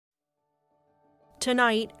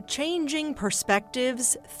Tonight, changing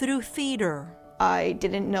perspectives through theater. I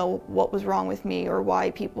didn't know what was wrong with me or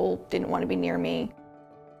why people didn't want to be near me.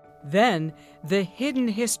 Then, the hidden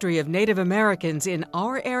history of Native Americans in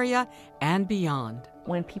our area and beyond.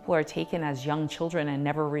 When people are taken as young children and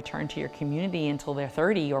never return to your community until they're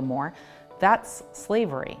 30 or more, that's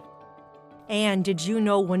slavery. And did you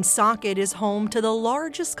know Woonsocket is home to the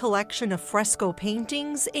largest collection of fresco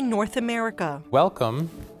paintings in North America? Welcome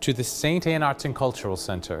to the St. Anne Arts and Cultural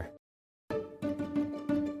Center.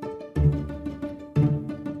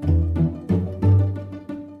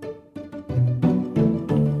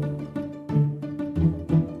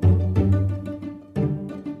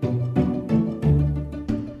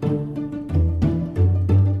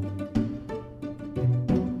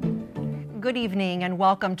 Good evening and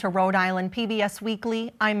welcome to Rhode Island PBS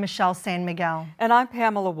Weekly. I'm Michelle San Miguel. And I'm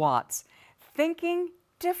Pamela Watts. Thinking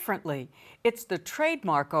differently. It's the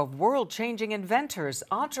trademark of world-changing inventors,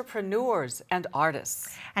 entrepreneurs, and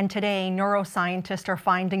artists. And today, neuroscientists are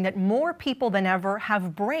finding that more people than ever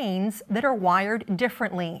have brains that are wired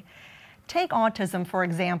differently. Take autism, for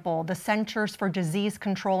example. The Centers for Disease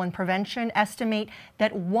Control and Prevention estimate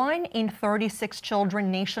that 1 in 36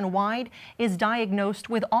 children nationwide is diagnosed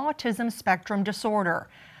with autism spectrum disorder.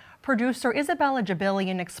 Producer Isabella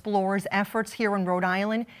Jibilian explores efforts here in Rhode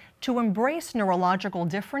Island to embrace neurological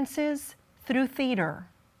differences through theater.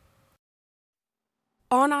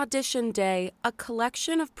 On audition day, a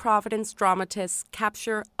collection of Providence dramatists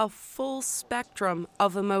capture a full spectrum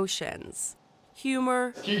of emotions.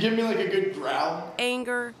 Humor. Can you give me like a good growl?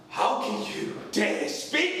 Anger. How can you dare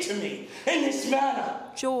speak to me in this manner?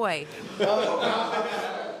 Joy.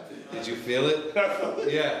 Did you feel it?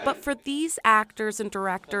 Yeah. But for these actors and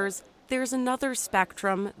directors, there's another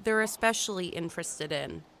spectrum they're especially interested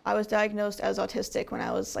in. I was diagnosed as autistic when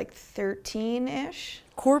I was like 13-ish.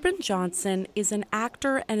 Corbin Johnson is an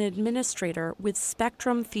actor and administrator with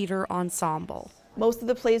Spectrum Theater Ensemble. Most of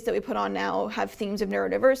the plays that we put on now have themes of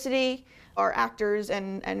neurodiversity. Our actors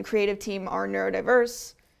and creative team are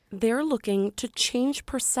neurodiverse. They're looking to change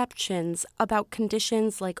perceptions about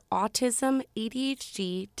conditions like autism,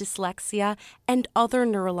 ADHD, dyslexia, and other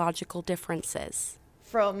neurological differences.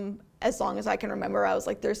 From as long as I can remember, I was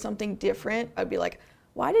like, there's something different. I'd be like,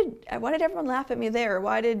 why did everyone laugh at me there?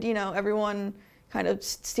 Why did, everyone kind of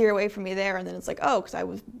steer away from me there? And then it's like, oh, because I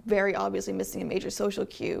was very obviously missing a major social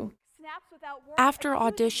cue. After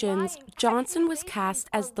auditions, Johnson was cast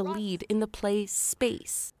as the lead in the play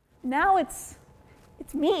Space. Now it's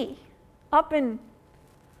me, up in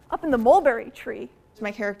the mulberry tree.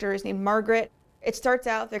 My character is named Margaret. It starts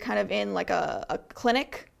out, they're kind of in like a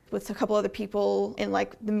clinic with a couple other people in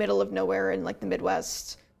like the middle of nowhere in like the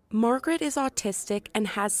Midwest. Margaret is autistic and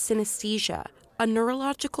has synesthesia, a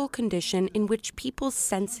neurological condition in which people's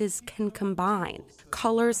senses can combine.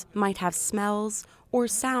 Colors might have smells, or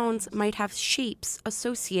sounds might have shapes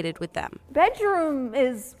associated with them. Bedroom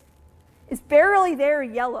is barely there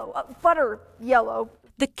yellow, butter yellow.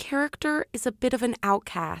 The character is a bit of an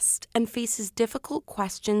outcast and faces difficult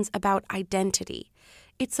questions about identity.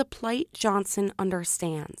 It's a plight Johnson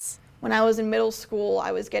understands. When I was in middle school,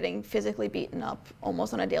 I was getting physically beaten up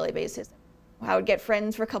almost on a daily basis. I would get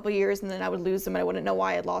friends for a couple years and then I would lose them and I wouldn't know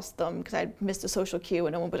why I'd lost them because I'd missed a social cue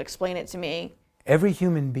and no one would explain it to me. Every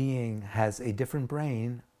human being has a different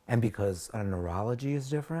brain, and because our neurology is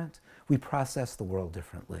different, we process the world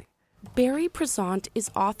differently. Barry Prezant is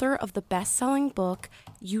author of the best-selling book,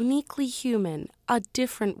 Uniquely Human, A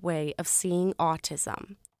Different Way of Seeing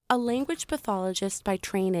Autism. A language pathologist by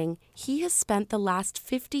training, he has spent the last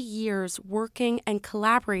 50 years working and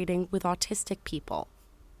collaborating with autistic people.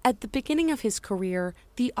 At the beginning of his career,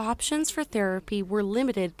 the options for therapy were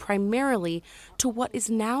limited primarily to what is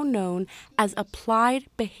now known as Applied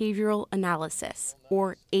Behavioral Analysis,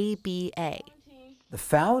 or ABA. The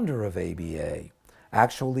founder of ABA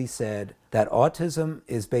actually said that autism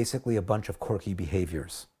is basically a bunch of quirky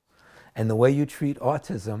behaviors. And the way you treat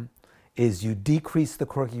autism is you decrease the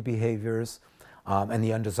quirky behaviors and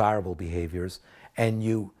the undesirable behaviors, and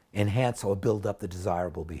you enhance or build up the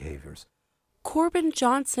desirable behaviors. Corbin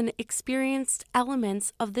Johnson experienced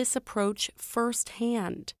elements of this approach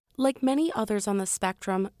firsthand. Like many others on the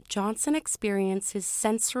spectrum, Johnson experiences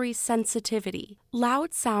sensory sensitivity.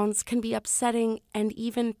 Loud sounds can be upsetting and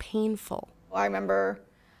even painful. I remember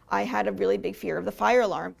I had a really big fear of the fire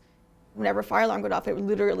alarm. Whenever a fire alarm went off, it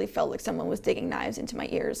literally felt like someone was digging knives into my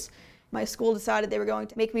ears. My school decided they were going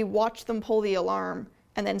to make me watch them pull the alarm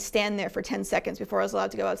and then stand there for 10 seconds before I was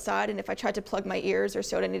allowed to go outside. And if I tried to plug my ears or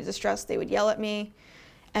showed any distress, they would yell at me.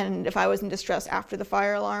 And if I was in distress after the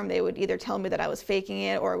fire alarm, they would either tell me that I was faking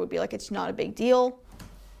it or it would be like, it's not a big deal.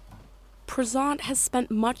 Prezant has spent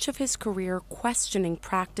much of his career questioning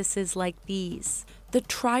practices like these that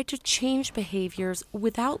try to change behaviors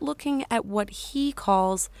without looking at what he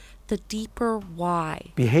calls the deeper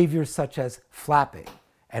why. Behaviors such as flapping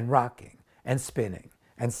and rocking and spinning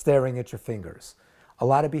and staring at your fingers. A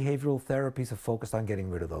lot of behavioral therapies are focused on getting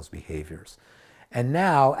rid of those behaviors. And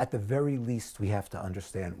now, at the very least, we have to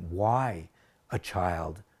understand why a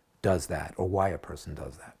child does that or why a person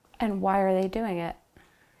does that. And why are they doing it?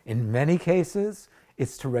 In many cases,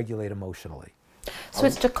 it's to regulate emotionally. So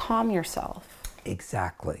it's to calm yourself.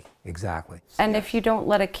 Exactly, exactly. And if you don't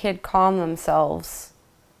let a kid calm themselves,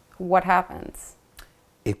 what happens?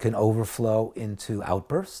 It can overflow into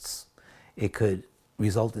outbursts. It could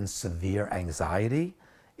result in severe anxiety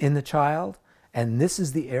in the child. And this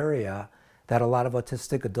is the area that a lot of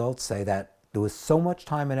autistic adults say that there was so much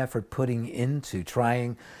time and effort putting into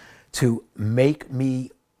trying to make me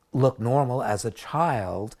look normal as a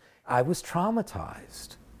child. I was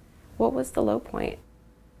traumatized. What was the low point?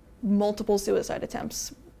 Multiple suicide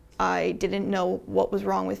attempts. I didn't know what was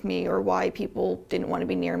wrong with me or why people didn't want to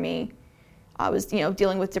be near me. I was,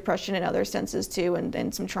 dealing with depression and other senses too,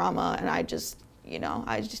 and some trauma, and I just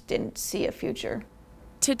didn't see a future.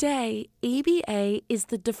 Today, ABA is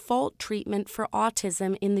the default treatment for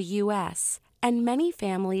autism in the U.S., and many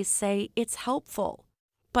families say it's helpful.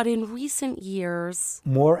 But in recent years,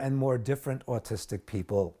 more and more different autistic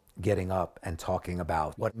people getting up and talking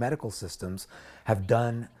about what medical systems have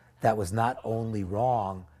done that was not only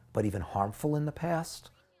wrong, but even harmful in the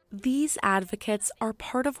past. These advocates are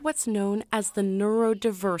part of what's known as the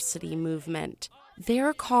neurodiversity movement.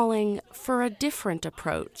 They're calling for a different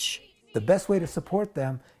approach. The best way to support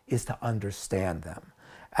them is to understand them,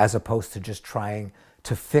 as opposed to just trying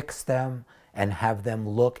to fix them and have them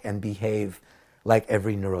look and behave like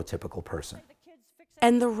every neurotypical person.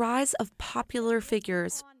 And the rise of popular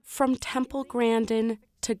figures from Temple Grandin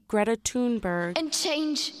to Greta Thunberg, and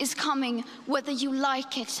change is coming whether you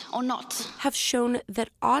like it or not, have shown that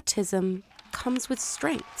autism comes with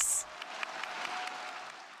strengths.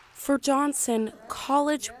 For Johnson,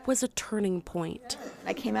 college was a turning point.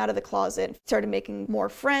 I came out of the closet, started making more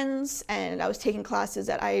friends, and I was taking classes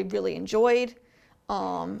that I really enjoyed.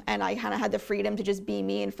 And I kind of had the freedom to just be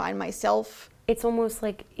me and find myself. It's almost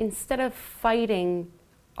like instead of fighting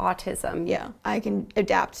autism, yeah, I can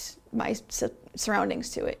adapt my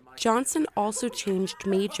surroundings to it. Johnson also changed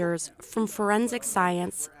majors from forensic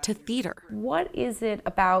science to theater. What is it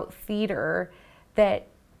about theater that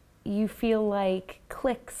you feel like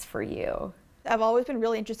clicks for you? I've always been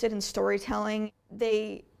really interested in storytelling.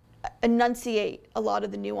 They enunciate a lot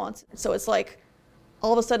of the nuance. So it's like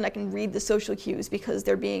all of a sudden I can read the social cues because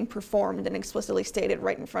they're being performed and explicitly stated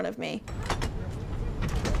right in front of me.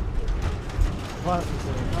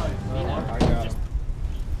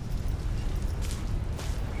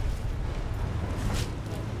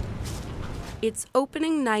 It's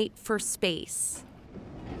opening night for Space,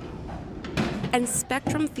 and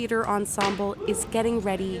Spectrum Theater Ensemble is getting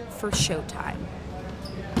ready for showtime.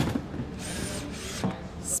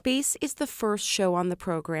 Space is the first show on the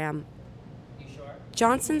program.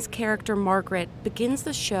 Johnson's character Margaret begins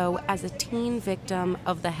the show as a teen victim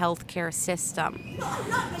of the healthcare system. No, I'm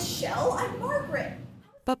not Michelle, I'm Margaret.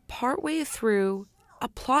 But partway through, a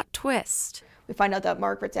plot twist. We find out that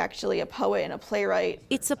Margaret's actually a poet and a playwright.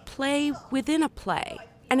 It's a play within a play,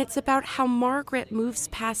 and it's about how Margaret moves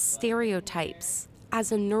past stereotypes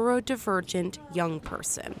as a neurodivergent young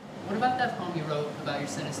person. What about that poem you wrote about your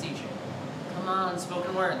synesthesia? Come on,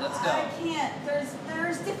 spoken word, let's go. I can't.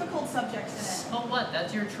 There's difficult subjects in it. Oh, what?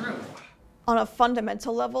 That's your truth. On a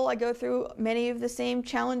fundamental level, I go through many of the same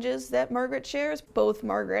challenges that Margaret shares. Both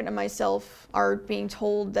Margaret and myself are being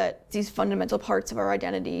told that these fundamental parts of our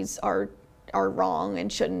identities are wrong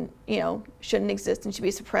and shouldn't exist and should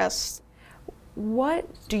be suppressed. What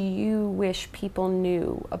do you wish people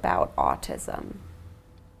knew about autism?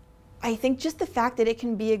 I think just the fact that it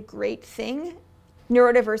can be a great thing.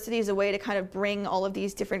 Neurodiversity is a way to kind of bring all of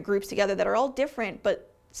these different groups together that are all different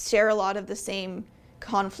but share a lot of the same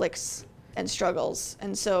conflicts and struggles.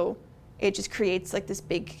 And so it just creates like this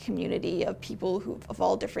big community of people who of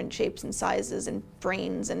all different shapes and sizes and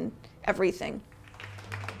brains and everything.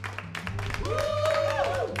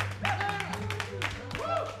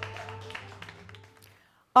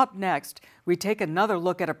 Up next, we take another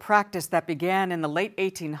look at a practice that began in the late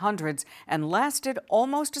 1800s and lasted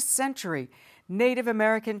almost a century. Native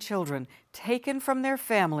American children taken from their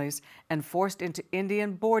families and forced into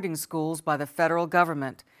Indian boarding schools by the federal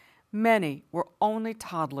government. Many were only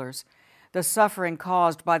toddlers. The suffering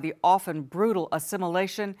caused by the often brutal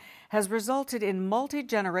assimilation has resulted in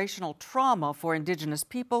multi-generational trauma for Indigenous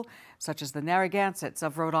people, such as the Narragansetts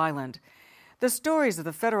of Rhode Island. The stories of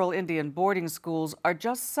the federal Indian boarding schools are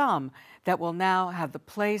just some that will now have the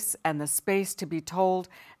place and the space to be told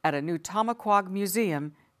at a new Tamaquag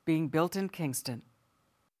museum being built in Kingston.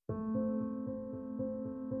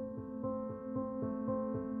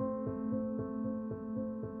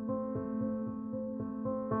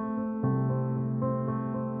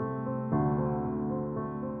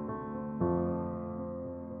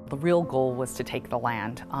 The real goal was to take the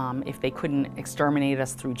land. If they couldn't exterminate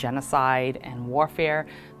us through genocide and warfare,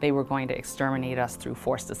 they were going to exterminate us through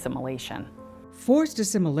forced assimilation. Forced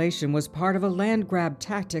assimilation was part of a land grab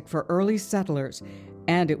tactic for early settlers,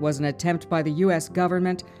 and it was an attempt by the U.S.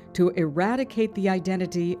 government to eradicate the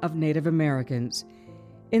identity of Native Americans.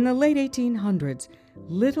 In the late 1800s,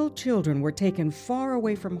 little children were taken far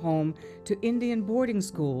away from home to Indian boarding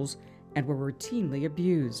schools and were routinely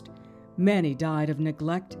abused. Many died of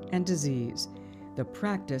neglect and disease. The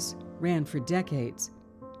practice ran for decades.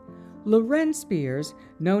 Loren Spears,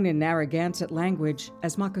 known in Narragansett language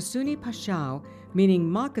as Makasuni Pashao,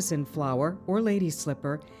 meaning moccasin flower or lady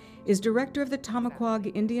slipper, is director of the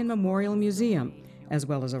Tamaquag Indian Memorial Museum, as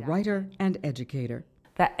well as a writer and educator.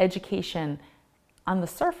 That education on the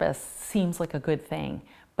surface seems like a good thing,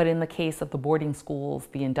 but in the case of the boarding schools,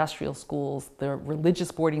 the industrial schools, the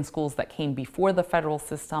religious boarding schools that came before the federal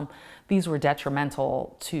system, these were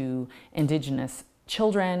detrimental to Indigenous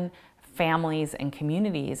children, families, and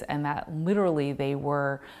communities, and that literally they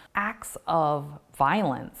were acts of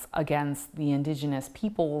violence against the Indigenous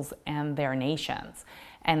peoples and their nations.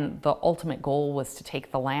 And the ultimate goal was to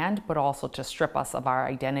take the land, but also to strip us of our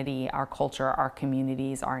identity, our culture, our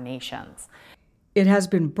communities, our nations. It has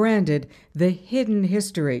been branded the hidden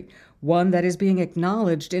history, one that is being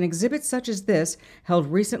acknowledged in exhibits such as this held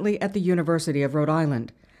recently at the University of Rhode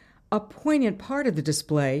Island. A poignant part of the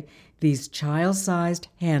display, these child-sized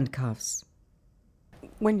handcuffs.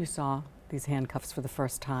 When you saw these handcuffs for the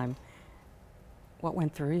first time, what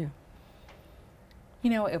went through you? You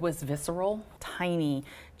know, it was visceral, tiny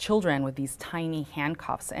children with these tiny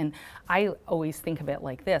handcuffs. And I always think of it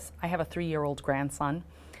like this. I have a 3-year-old grandson.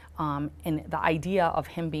 And the idea of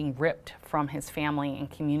him being ripped from his family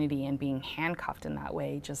and community and being handcuffed in that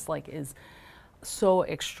way just like is so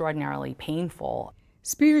extraordinarily painful.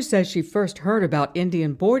 Spears says she first heard about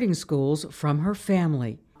Indian boarding schools from her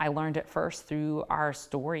family. I learned it first through our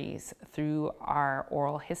stories, through our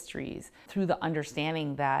oral histories, through the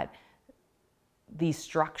understanding that these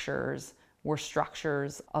structures were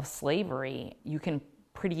structures of slavery. You can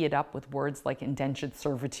pretty it up with words like indentured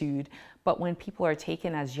servitude, but when people are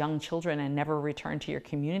taken as young children and never return to your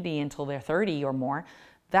community until they're 30 or more,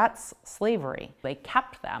 that's slavery. They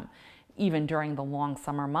kept them even during the long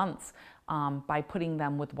summer months by putting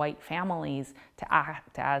them with white families to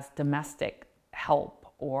act as domestic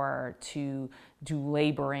help or to do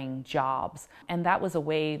laboring jobs. And that was a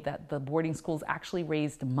way that the boarding schools actually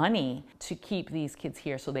raised money to keep these kids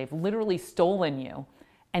here. So they've literally stolen you,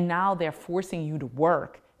 and now they're forcing you to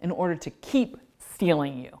work in order to keep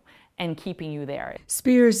stealing you and keeping you there.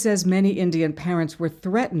 Spears says many Indian parents were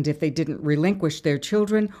threatened if they didn't relinquish their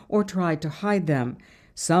children or tried to hide them.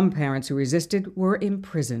 Some parents who resisted were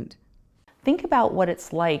imprisoned. Think about what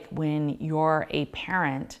it's like when you're a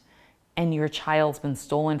parent and your child's been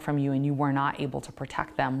stolen from you and you were not able to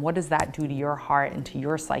protect them. What does that do to your heart and to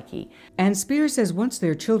your psyche? And Spears says once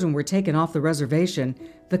their children were taken off the reservation,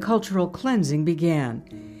 the cultural cleansing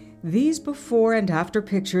began. These before and after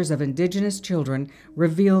pictures of Indigenous children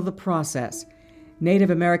reveal the process. Native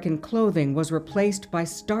American clothing was replaced by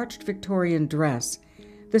starched Victorian dress.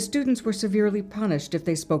 The students were severely punished if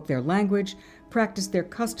they spoke their language, practiced their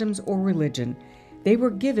customs or religion. They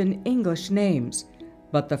were given English names.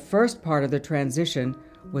 But the first part of the transition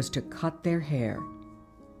was to cut their hair.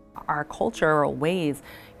 Our cultural ways,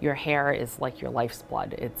 your hair is like your life's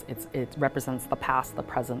blood. It represents the past, the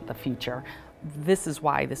present, the future. This is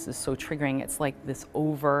why this is so triggering. It's like this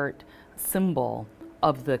overt symbol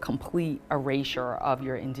of the complete erasure of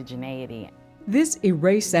your indigeneity. This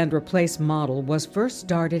erase and replace model was first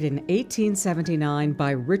started in 1879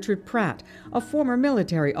 by Richard Pratt, a former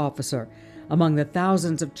military officer. Among the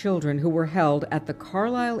thousands of children who were held at the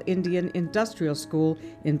Carlisle Indian Industrial School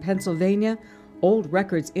in Pennsylvania, old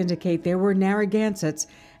records indicate there were Narragansetts,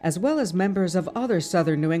 as well as members of other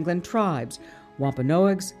southern New England tribes,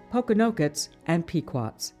 Wampanoags, Pokanokets, and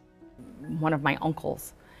Pequots. One of my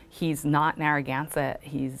uncles, He's not Narragansett,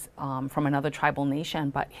 he's from another tribal nation,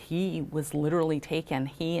 but he was literally taken,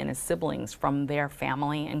 he and his siblings, from their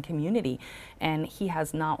family and community. And he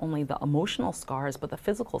has not only the emotional scars, but the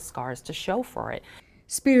physical scars to show for it.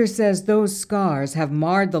 Spears says those scars have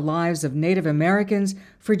marred the lives of Native Americans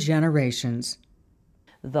for generations.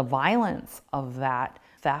 The violence of that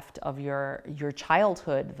theft of your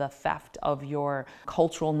childhood, the theft of your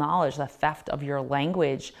cultural knowledge, the theft of your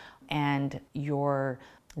language and your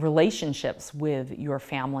relationships with your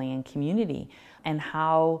family and community, and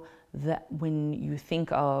how that when you think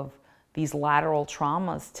of these lateral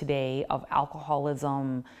traumas today of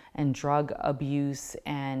alcoholism and drug abuse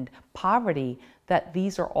and poverty, that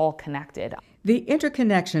these are all connected. The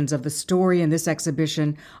interconnections of the story in this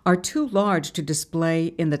exhibition are too large to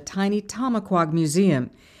display in the tiny Tamaquag Museum.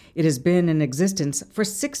 It has been in existence for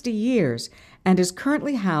 60 years and is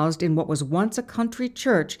currently housed in what was once a country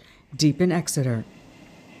church deep in Exeter.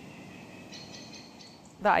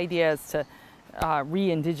 The idea is to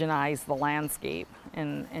re-indigenize the landscape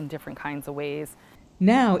in different kinds of ways.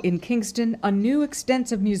 Now in Kingston, a new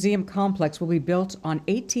extensive museum complex will be built on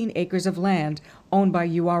 18 acres of land owned by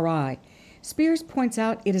URI. Spears points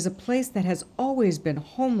out it is a place that has always been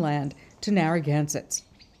homeland to Narragansetts.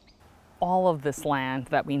 All of this land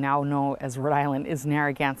that we now know as Rhode Island is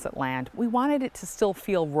Narragansett land. We wanted it to still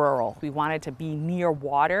feel rural. We wanted to be near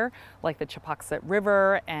water, like the Chappaquiddick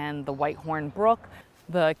River and the Whitehorn Brook.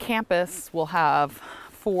 The campus will have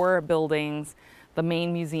 4 buildings: the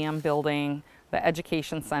main museum building, the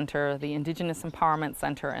Education Center, the Indigenous Empowerment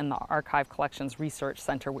Center, and the Archive Collections Research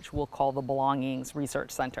Center, which we'll call the Belongings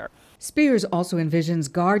Research Center. Spears also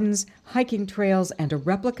envisions gardens, hiking trails, and a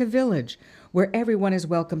replica village where everyone is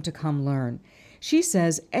welcome to come learn. She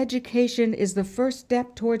says education is the first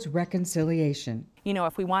step towards reconciliation. You know,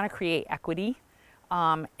 if we want to create equity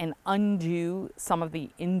and undo some of the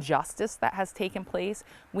injustice that has taken place,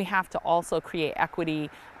 we have to also create equity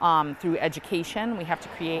through education. We have to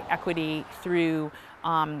create equity through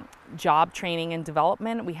job training and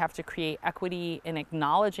development. We have to create equity in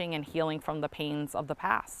acknowledging and healing from the pains of the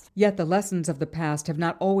past. Yet the lessons of the past have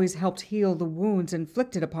not always helped heal the wounds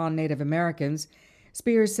inflicted upon Native Americans.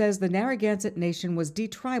 Spears says the Narragansett Nation was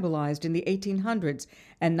detribalized in the 1800s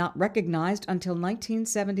and not recognized until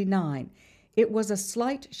 1979. It was a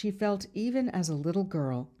slight she felt even as a little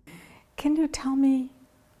girl. Can you tell me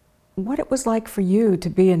what it was like for you to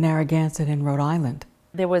be a Narragansett in Rhode Island?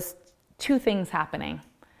 There was 2 things happening.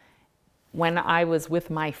 When I was with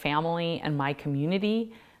my family and my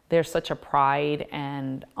community, there's such a pride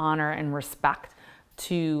and honor and respect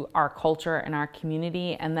to our culture and our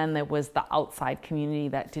community, and then there was the outside community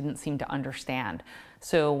that didn't seem to understand.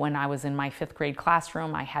 So when I was in my 5th grade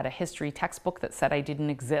classroom, I had a history textbook that said I didn't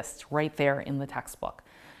exist right there in the textbook.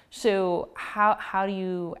 So how do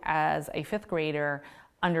you, as a 5th grader,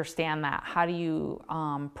 understand that? How do you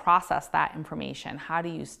process that information? How do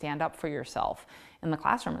you stand up for yourself in the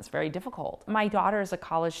classroom? It's very difficult. My daughter is a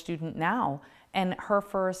college student now, and her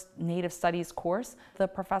first Native Studies course, the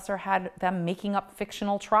professor had them making up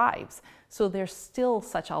fictional tribes. So there's still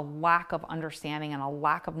such a lack of understanding and a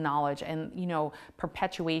lack of knowledge and, you know,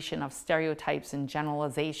 perpetuation of stereotypes and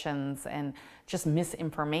generalizations and just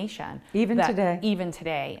misinformation. Even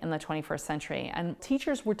today in the 21st century. And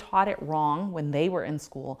teachers were taught it wrong when they were in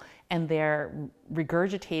school, and they're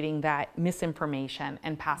regurgitating that misinformation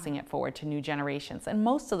and passing it forward to new generations. And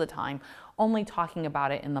most of the time, only talking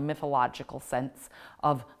about it in the mythological sense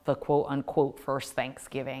of the quote-unquote first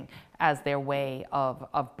Thanksgiving as their way of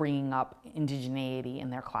bringing up indigeneity in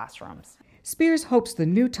their classrooms. Spears hopes the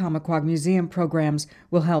new Tamaquag Museum programs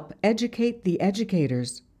will help educate the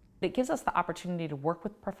educators. It gives us the opportunity to work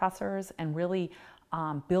with professors and really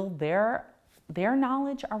build their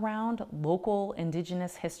knowledge around local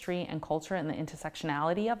indigenous history and culture and the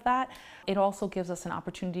intersectionality of that. It also gives us an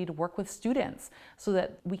opportunity to work with students so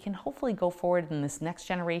that we can hopefully go forward and this next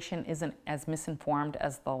generation isn't as misinformed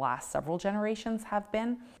as the last several generations have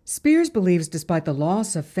been. Spears believes despite the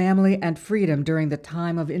loss of family and freedom during the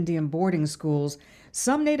time of Indian boarding schools,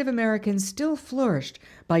 some Native Americans still flourished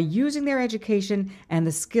by using their education and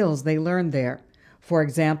the skills they learned there. For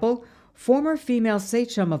example, former female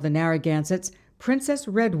sachem of the Narragansetts, Princess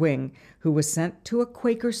Redwing, who was sent to a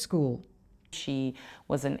Quaker school. She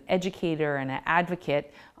was an educator and an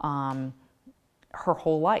advocate her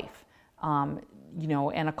whole life, you know,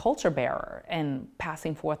 and a culture bearer and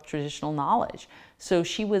passing forth traditional knowledge. So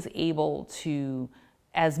she was able to,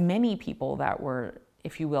 as many people that were,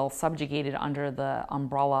 if you will, subjugated under the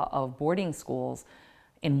umbrella of boarding schools,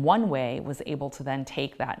 in one way was able to then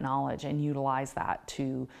take that knowledge and utilize that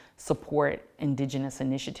to support indigenous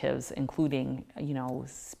initiatives, including,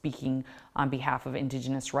 speaking on behalf of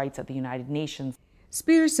indigenous rights at the United Nations.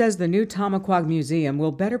 Spears says the new Tamaquag Museum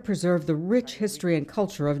will better preserve the rich history and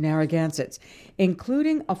culture of Narragansetts,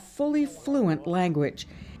 including a fully fluent language.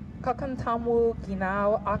 It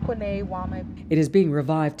is being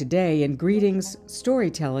revived today in greetings,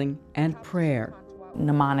 storytelling, and prayer.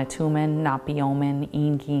 Namanatumen, Napiomen,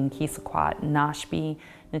 Ingin, Kisakwat, Nashbi,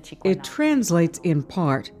 It translates in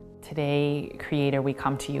part. Today, Creator, we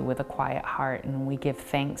come to you with a quiet heart and we give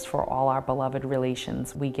thanks for all our beloved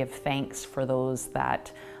relations. We give thanks for those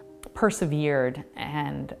that persevered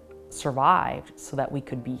and survived so that we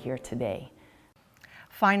could be here today.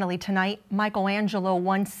 Finally tonight, Michelangelo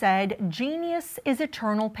once said, "Genius is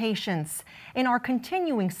eternal patience." In our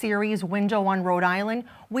continuing series, Window on Rhode Island,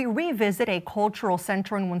 we revisit a cultural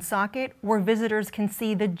center in Woonsocket where visitors can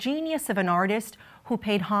see the genius of an artist who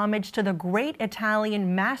paid homage to the great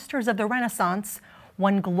Italian masters of the Renaissance,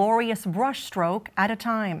 one glorious brushstroke at a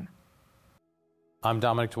time. I'm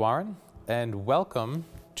Dominic Dwarin, and welcome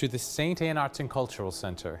to the St. Anne Arts and Cultural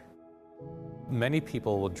Center. Many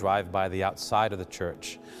people will drive by the outside of the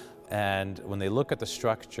church, and when they look at the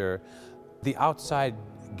structure, the outside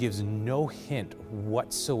gives no hint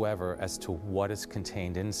whatsoever as to what is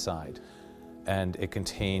contained inside. And it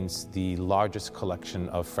contains the largest collection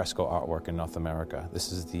of fresco artwork in North America.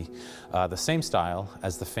 This is the same style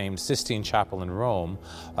as the famed Sistine Chapel in Rome.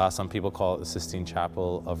 Some people call it the Sistine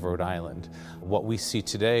Chapel of Rhode Island. What we see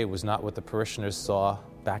today was not what the parishioners saw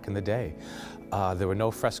back in the day. There were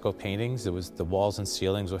no fresco paintings. The walls and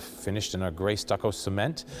ceilings were finished in a gray stucco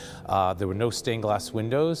cement. There were no stained glass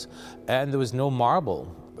windows, and there was no marble.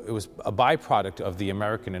 It was a byproduct of the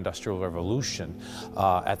American Industrial Revolution.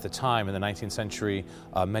 At the time, in the 19th century,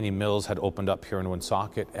 many mills had opened up here in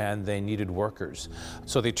Woonsocket, and they needed workers.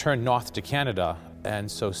 So they turned north to Canada, and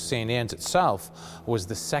so St. Anne's itself was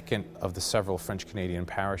the second of the several French-Canadian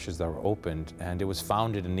parishes that were opened, and it was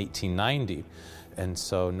founded in 1890. And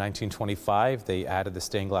so in 1925, they added the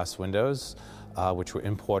stained glass windows, which were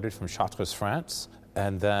imported from Chartres, France.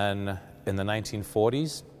 And then in the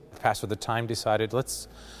 1940s, the pastor at the time decided, let's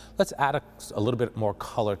add a little bit more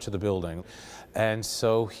color to the building. And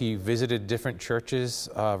so he visited different churches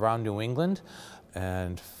around New England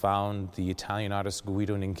and found the Italian artist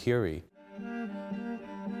Guido Ninchiri.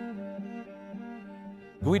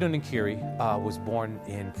 Guido Ninchiri was born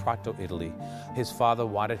in Prato, Italy. His father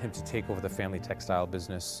wanted him to take over the family textile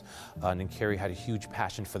business. Ninchiri had a huge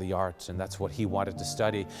passion for the arts, and that's what he wanted to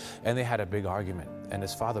study. And they had a big argument, and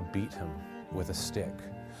his father beat him with a stick.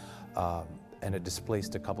 And it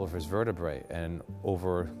displaced a couple of his vertebrae, and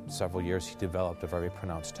over several years he developed a very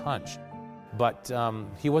pronounced hunch. But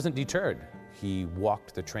he wasn't deterred. He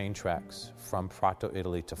walked the train tracks from Prato,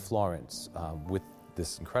 Italy to Florence with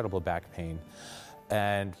this incredible back pain,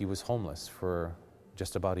 and he was homeless for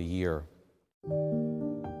just about a year.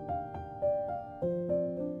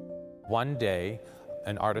 One day,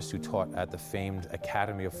 an artist who taught at the famed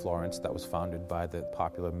Academy of Florence that was founded by the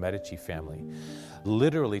popular Medici family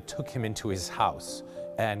literally took him into his house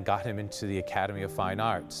and got him into the Academy of Fine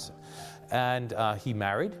Arts. And he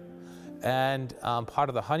married, and part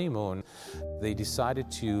of the honeymoon, they decided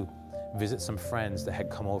to visit some friends that had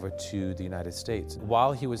come over to the United States.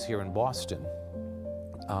 While he was here in Boston,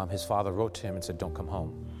 his father wrote to him and said, "Don't come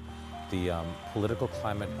home." The political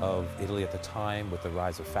climate of Italy at the time, with the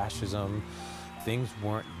rise of fascism, things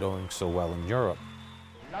weren't going so well in Europe.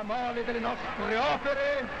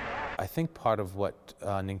 I think part of what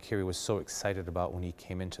Ninchiri was so excited about when he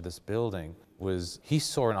came into this building was he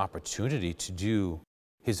saw an opportunity to do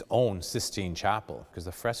his own Sistine Chapel, because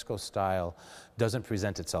the fresco style doesn't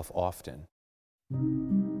present itself often.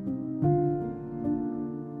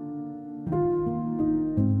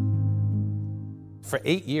 For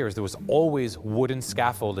 8 years, there was always wooden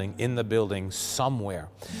scaffolding in the building somewhere.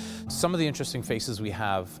 Some of the interesting faces we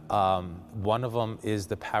have, one of them is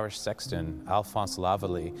the parish sexton, Alphonse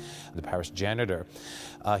Lavallee, the parish janitor.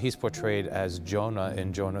 He's portrayed as Jonah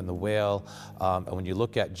in Jonah and the Whale. And when you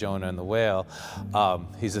look at Jonah and the Whale,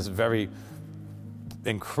 he's this very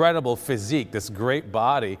incredible physique, this great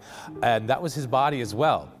body, and that was his body as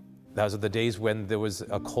well. Those are the days when there was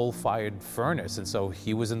a coal-fired furnace, and so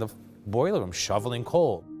he was in the boiler room shoveling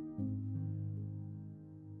coal.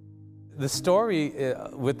 The story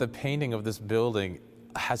with the painting of this building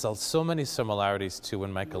has so many similarities to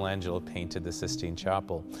when Michelangelo painted the Sistine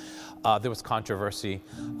Chapel. There was controversy.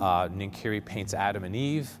 Ninchiri paints Adam and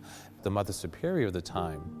Eve. The Mother Superior of the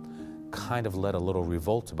time kind of led a little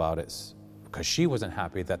revolt about it because she wasn't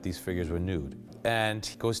happy that these figures were nude. And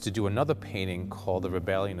he goes to do another painting called The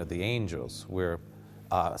Rebellion of the Angels, where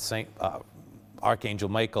Archangel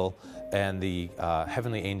Michael and the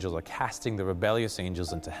heavenly angels are casting the rebellious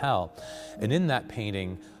angels into hell. And in that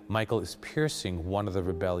painting, Michael is piercing one of the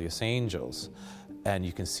rebellious angels. And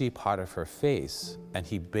you can see part of her face. And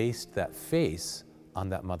he based that face on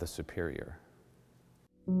that Mother Superior.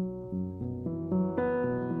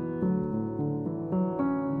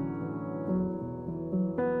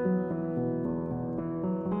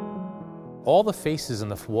 All the faces in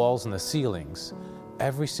the walls and the ceilings,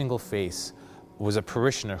 every single face was a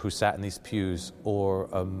parishioner who sat in these pews or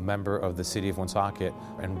a member of the city of Woonsocket.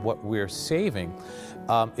 And what we're saving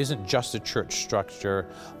isn't just a church structure,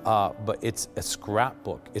 but it's a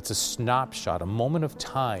scrapbook, it's a snapshot, a moment of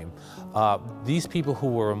time. These people who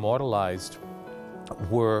were immortalized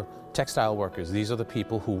were textile workers. These are the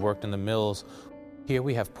people who worked in the mills. Here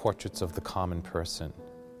we have portraits of the common person,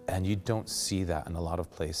 and you don't see that in a lot of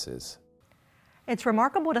places. It's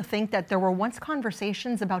remarkable to think that there were once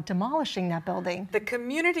conversations about demolishing that building. The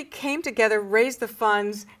community came together, raised the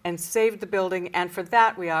funds, and saved the building, and for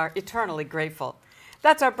that we are eternally grateful.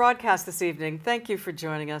 That's our broadcast this evening. Thank you for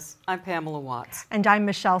joining us. I'm Pamela Watts. And I'm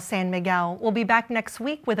Michelle San Miguel. We'll be back next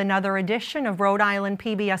week with another edition of Rhode Island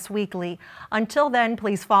PBS Weekly. Until then,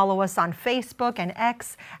 please follow us on Facebook and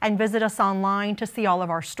X and visit us online to see all of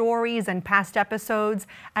our stories and past episodes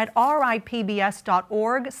at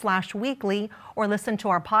ripbs.org/weekly or listen to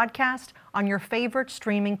our podcast on your favorite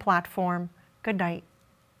streaming platform. Good night.